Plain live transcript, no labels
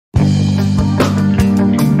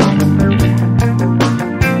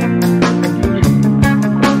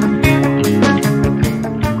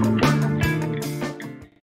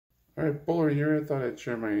here I thought I'd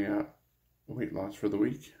share my weight loss for the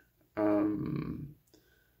week.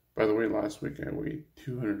 By the way, last week I weighed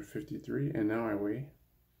 253 and now I weigh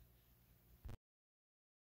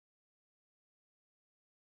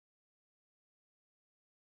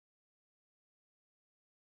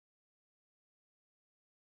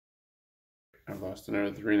I've lost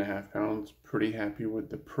another 3.5 pounds. Pretty happy with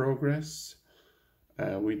the progress.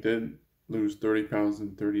 We did lose 30 pounds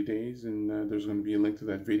in 30 days, and there's going to be a link to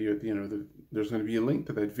that video at the end of the. There's going to be a link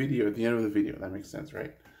to that video at the end of the video. That makes sense,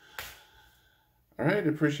 right? All right,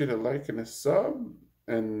 appreciate a like and a sub,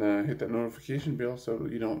 and hit that notification bell so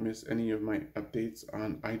you don't miss any of my updates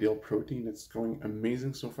on Ideal Protein. It's going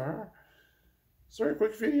amazing so far. Sorry,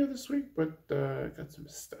 quick video this week, but got some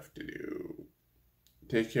stuff to do.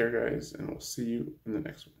 Take care, guys, and we'll see you in the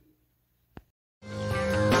next one.